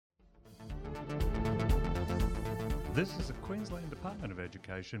This is a Queensland Department of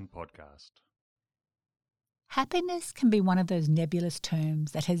Education podcast. Happiness can be one of those nebulous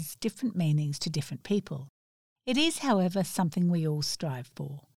terms that has different meanings to different people. It is, however, something we all strive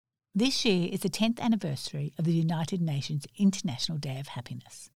for. This year is the 10th anniversary of the United Nations International Day of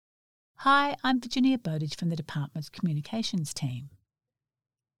Happiness. Hi, I'm Virginia Bowditch from the Department's Communications team.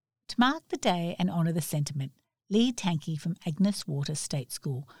 To mark the day and honour the sentiment, Lee Tankey from Agnes Water State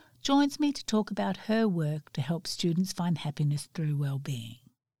School joins me to talk about her work to help students find happiness through well-being.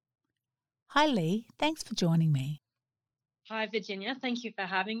 Hi Lee, thanks for joining me. Hi Virginia, thank you for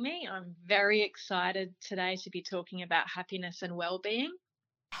having me. I'm very excited today to be talking about happiness and well-being.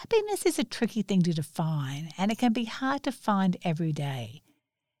 Happiness is a tricky thing to define and it can be hard to find every day.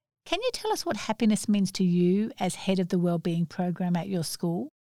 Can you tell us what happiness means to you as head of the wellbeing program at your school?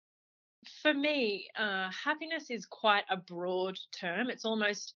 For me, happiness is quite a broad term. It's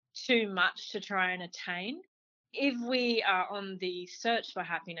almost too much to try and attain. If we are on the search for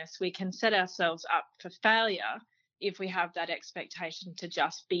happiness, we can set ourselves up for failure if we have that expectation to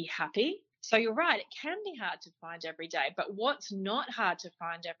just be happy. So you're right, it can be hard to find every day, but what's not hard to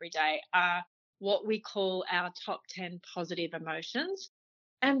find every day are what we call our top 10 positive emotions.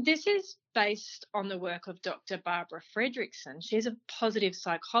 And this is based on the work of Dr. Barbara Fredrickson. She's a positive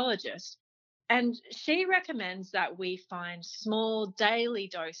psychologist, and she recommends that we find small daily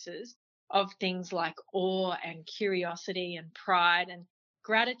doses of things like awe and curiosity and pride and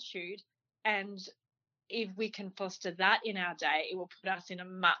gratitude. And if we can foster that in our day, it will put us in a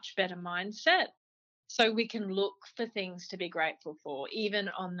much better mindset. So we can look for things to be grateful for, even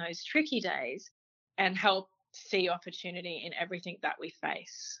on those tricky days, and help see opportunity in everything that we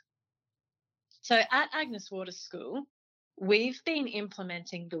face. So at Agnes Water School, we've been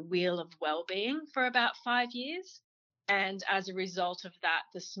implementing the Wheel of Wellbeing for about 5 years. And as a result of that,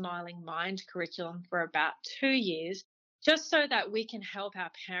 the Smiling Mind curriculum for about 2 years, just so that we can help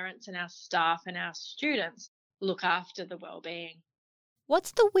our parents and our staff and our students look after the wellbeing.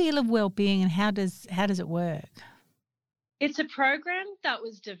 What's the Wheel of Wellbeing and how does it work? It's a program that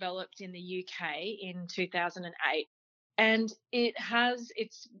was developed in the UK in 2008, and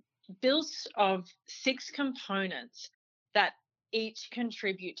it's built of 6 components that each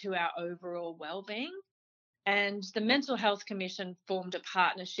contribute to our overall wellbeing. And the Mental Health Commission formed a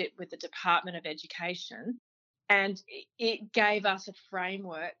partnership with the Department of Education, and it gave us a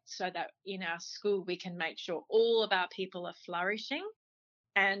framework so that in our school we can make sure all of our people are flourishing.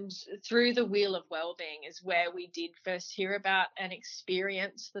 And through the Wheel of Wellbeing is where we did first hear about and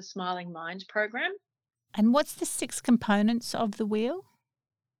experience the Smiling Mind program. And what's the 6 components of the wheel?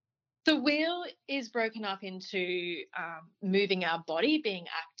 The wheel is broken up into moving our body, being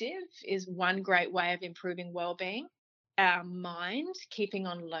active is one great way of improving well-being. Our mind, keeping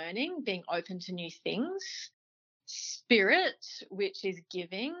on learning, being open to new things. Spirit, which is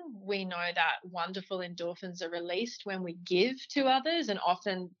giving. We know that wonderful endorphins are released when we give to others, and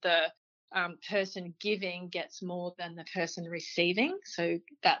often the person giving gets more than the person receiving. So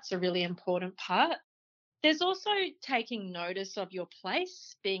that's a really important part. There's also taking notice of your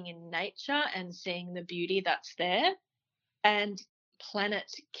place, being in nature and seeing the beauty that's there, and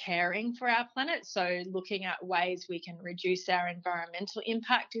planet caring for our planet. So looking at ways we can reduce our environmental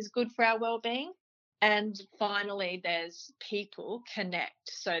impact is good for our well-being. And finally, there's people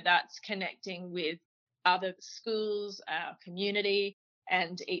connect. So that's connecting with other schools, our community,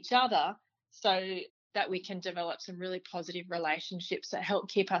 and each other so that we can develop some really positive relationships that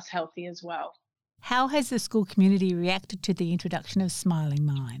help keep us healthy as well. How has the school community reacted to the introduction of Smiling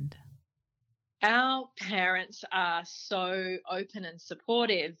Mind? Our parents are so open and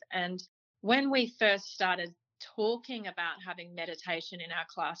supportive. And when we first started talking about having meditation in our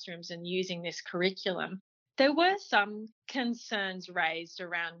classrooms and using this curriculum, there were some concerns raised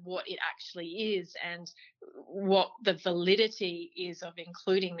around what it actually is and what the validity is of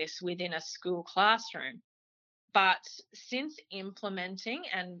including this within a school classroom. But since implementing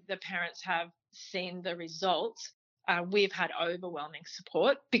and the parents have seen the results, we've had overwhelming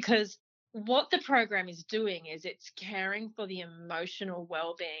support, because what the program is doing is it's caring for the emotional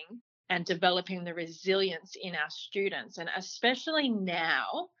well-being and developing the resilience in our students. And especially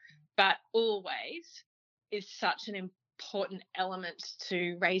now, but always, is such an important element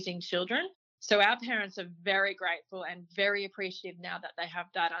to raising children. So our parents are very grateful and very appreciative now that they have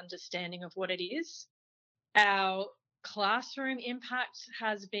that understanding of what it is. Our classroom impact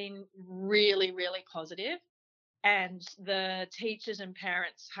has been really, really positive, and the teachers and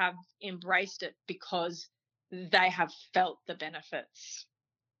parents have embraced it because they have felt the benefits.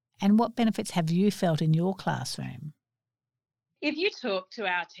 And what benefits have you felt in your classroom? If you talk to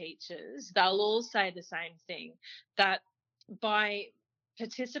our teachers, they'll all say the same thing, that by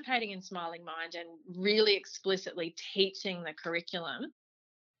participating in Smiling Mind and really explicitly teaching the curriculum,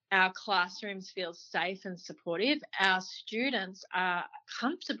 our classrooms feel safe and supportive. Our students are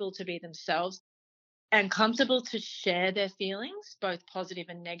comfortable to be themselves and comfortable to share their feelings, both positive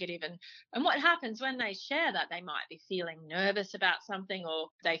and negative. And what happens when they share that, they might be feeling nervous about something or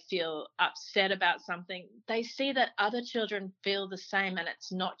they feel upset about something. They see that other children feel the same and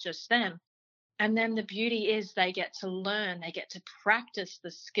it's not just them. And then the beauty is they get to learn, they get to practice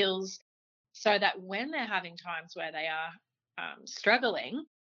the skills so that when they're having times where they are struggling,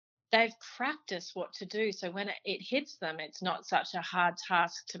 they've practiced what to do. So when it hits them, it's not such a hard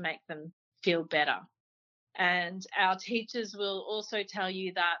task to make them feel better. And our teachers will also tell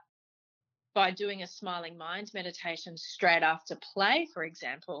you that by doing a Smiling Mind meditation straight after play, for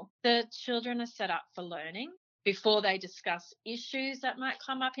example, the children are set up for learning. Before they discuss issues that might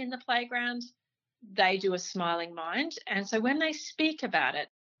come up in the playground, they do a Smiling Mind. And so when they speak about it,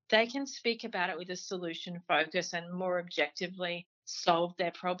 they can speak about it with a solution focus and more objectively solve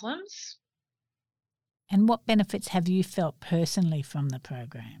their problems. And what benefits have you felt personally from the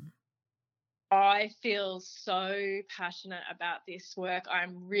program? I feel so passionate about this work.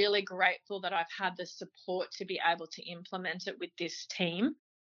 I'm really grateful that I've had the support to be able to implement it with this team.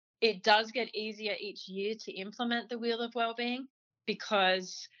 It does get easier each year to implement the Wheel of Wellbeing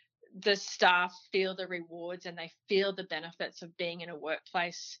because the staff feel the rewards and they feel the benefits of being in a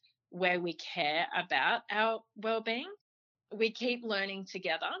workplace where we care about our wellbeing. We keep learning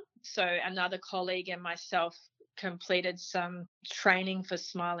together. So another colleague and myself completed some training for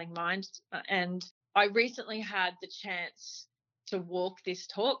Smiling Mind, and I recently had the chance to walk this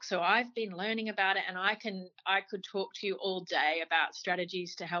talk. So I've been learning about it, and I could talk to you all day about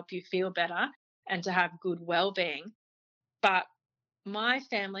strategies to help you feel better and to have good well-being. But my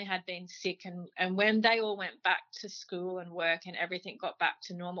family had been sick, and when they all went back to school and work and everything got back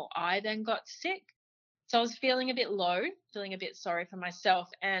to normal, I then got sick. So I was feeling a bit low, feeling a bit sorry for myself.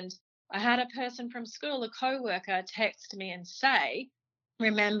 And I had a person from school, a co-worker, text me and say,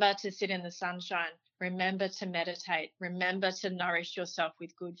 remember to sit in the sunshine, remember to meditate, remember to nourish yourself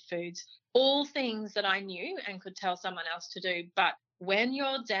with good foods, all things that I knew and could tell someone else to do. But when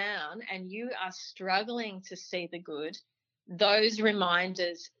you're down and you are struggling to see the good, those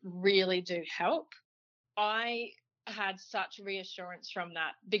reminders really do help. I had such reassurance from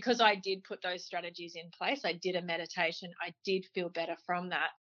that because I did put those strategies in place. I did a meditation. I did feel better from that.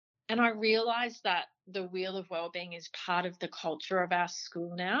 And I realized that the Wheel of Wellbeing is part of the culture of our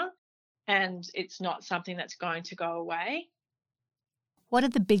school now, and it's not something that's going to go away. What are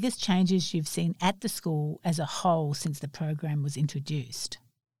the biggest changes you've seen at the school as a whole since the program was introduced?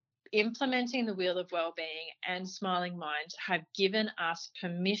 Implementing the Wheel of Wellbeing and Smiling Mind have given us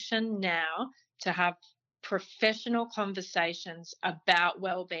permission now to have professional conversations about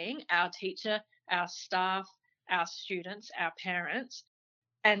wellbeing, our teacher, our staff, our students, our parents.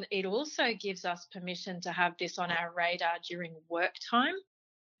 And it also gives us permission to have this on our radar during work time.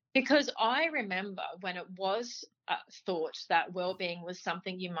 Because I remember when it was thought that wellbeing was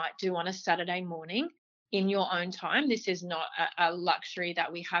something you might do on a Saturday morning in your own time. This is not a luxury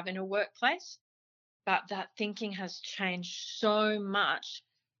that we have in a workplace. But that thinking has changed so much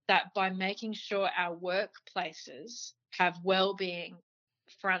that by making sure our workplaces have well-being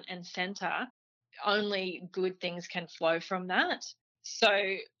front and center, only good things can flow from that.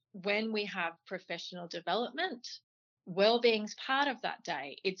 So when we have professional development, well-being's part of that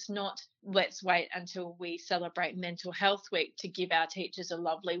day. It's not let's wait until we celebrate Mental Health Week to give our teachers a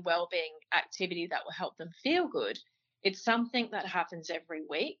lovely well-being activity that will help them feel good. It's something that happens every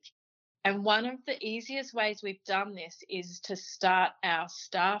week. And one of the easiest ways we've done this is to start our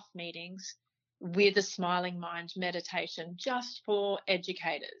staff meetings with a Smiling Mind meditation just for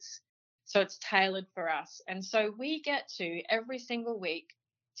educators. So it's tailored for us. And so we get to every single week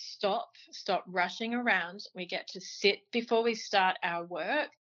stop rushing around. We get to sit before we start our work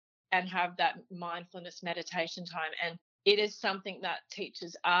and have that mindfulness meditation time. And it is something that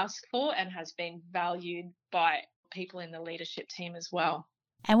teachers ask for and has been valued by people in the leadership team as well.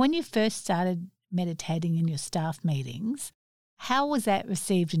 And when you first started meditating in your staff meetings, how was that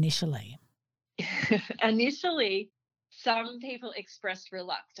received initially? Initially, some people expressed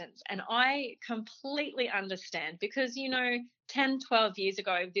reluctance, and I completely understand because, 10, 12 years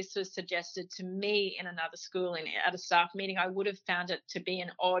ago, if this was suggested to me in another school at a staff meeting, I would have found it to be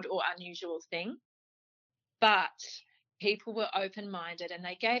an odd or unusual thing. But people were open-minded and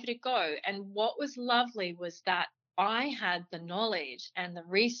they gave it a go. And what was lovely was that I had the knowledge and the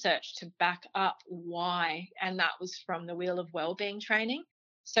research to back up why, and that was from the Wheel of Wellbeing training.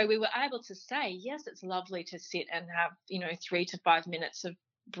 So we were able to say, yes, it's lovely to sit and have, 3 to 5 minutes of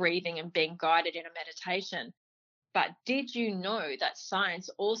breathing and being guided in a meditation. But did you know that science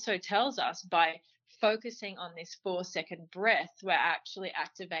also tells us by focusing on this 4-second breath, we're actually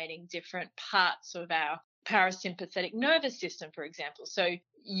activating different parts of our parasympathetic nervous system, for example. So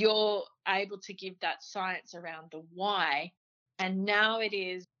you're able to give that science around the why. And now it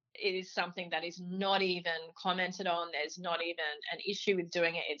is something that is not even commented on. There's not even an issue with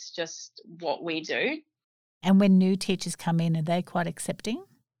doing it. It's just what we do. And when new teachers come in, are they quite accepting?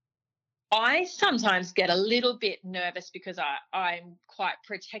 I sometimes get a little bit nervous because I'm quite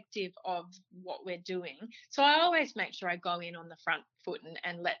protective of what we're doing. So I always make sure I go in on the front foot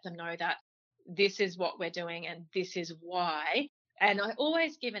and let them know that this is what we're doing and this is why. And I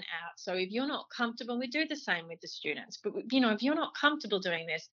always give an out. So if you're not comfortable, we do the same with the students. But, if you're not comfortable doing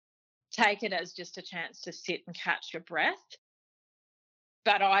this, take it as just a chance to sit and catch your breath.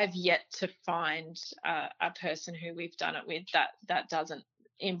 But I've yet to find a person who we've done it with that doesn't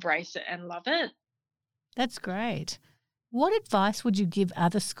embrace it and love it. That's great. What advice would you give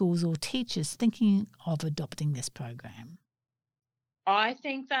other schools or teachers thinking of adopting this program? I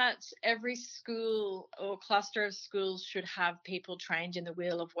think that every school or cluster of schools should have people trained in the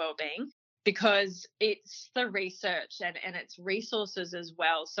Wheel of Wellbeing, because it's the research and it's resources as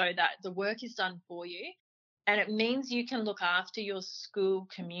well, so that the work is done for you. And it means you can look after your school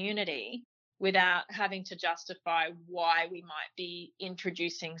community without having to justify why we might be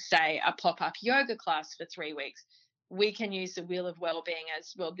introducing, say, a pop-up yoga class for 3 weeks. We can use the Wheel of Wellbeing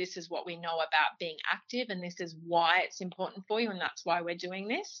as, well, this is what we know about being active and this is why it's important for you and that's why we're doing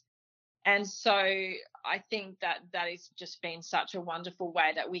this. And so I think that has just been such a wonderful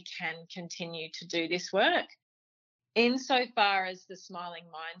way that we can continue to do this work. Insofar as the Smiling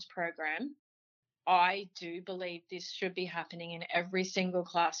Mind program, I do believe this should be happening in every single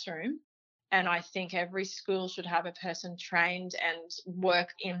classroom. And I think every school should have a person trained and work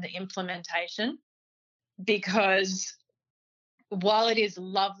in the implementation, because while it is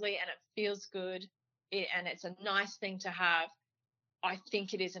lovely and it feels good and it's a nice thing to have, I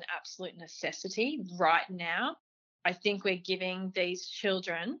think it is an absolute necessity right now. I think we're giving these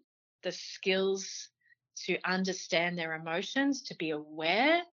children the skills to understand their emotions, to be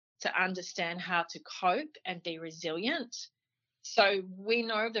aware, to understand how to cope and be resilient. So we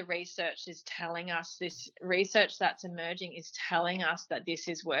know the research is telling us, this research that's emerging is telling us that this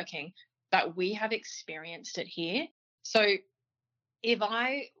is working, but we have experienced it here. So if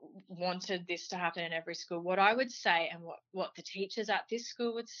I wanted this to happen in every school, what I would say and what the teachers at this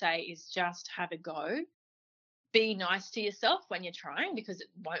school would say is just have a go. Be nice to yourself when you're trying, because it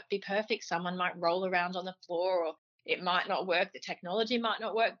won't be perfect. Someone might roll around on the floor or it might not work. The technology might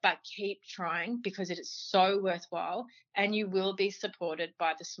not work, but keep trying because it is so worthwhile and you will be supported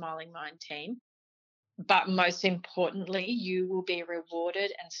by the Smiling Mind team. But most importantly, you will be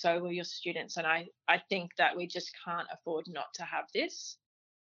rewarded and so will your students. And I think that we just can't afford not to have this.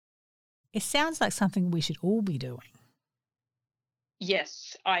 It sounds like something we should all be doing.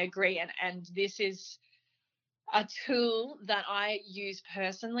 Yes, I agree. And this is a tool that I use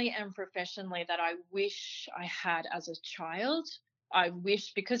personally and professionally that I wish I had as a child. I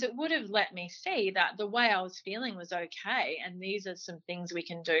wish, because it would have let me see that the way I was feeling was okay. And these are some things we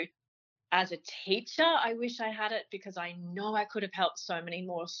can do. As a teacher, I wish I had it because I know I could have helped so many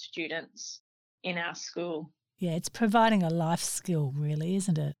more students in our school. Yeah, it's providing a life skill, really,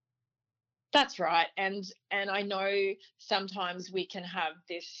 isn't it? That's right. And I know sometimes we can have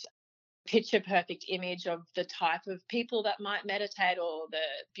this picture perfect image of the type of people that might meditate, or the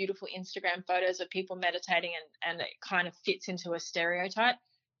beautiful Instagram photos of people meditating, and it kind of fits into a stereotype.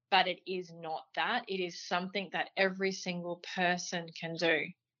 But it is not that. It is something that every single person can do.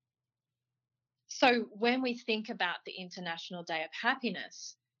 So when we think about the International Day of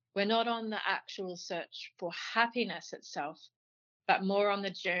Happiness, we're not on the actual search for happiness itself, but more on the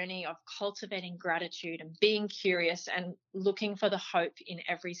journey of cultivating gratitude and being curious and looking for the hope in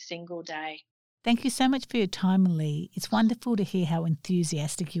every single day. Thank you so much for your time, Lee. It's wonderful to hear how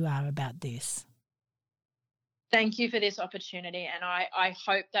enthusiastic you are about this. Thank you for this opportunity, and I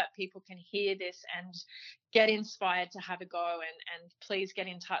hope that people can hear this and get inspired to have a go, and please get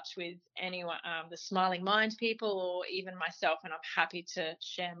in touch with anyone, the Smiling Mind people or even myself, and I'm happy to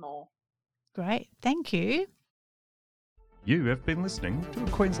share more. Great, thank you. You have been listening to a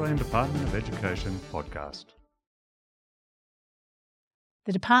Queensland Department of Education podcast.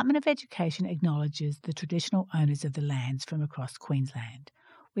 The Department of Education acknowledges the traditional owners of the lands from across Queensland.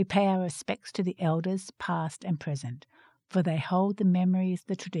 We pay our respects to the elders, past and present, for they hold the memories,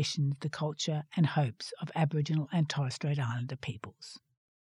 the traditions, the culture and hopes of Aboriginal and Torres Strait Islander peoples.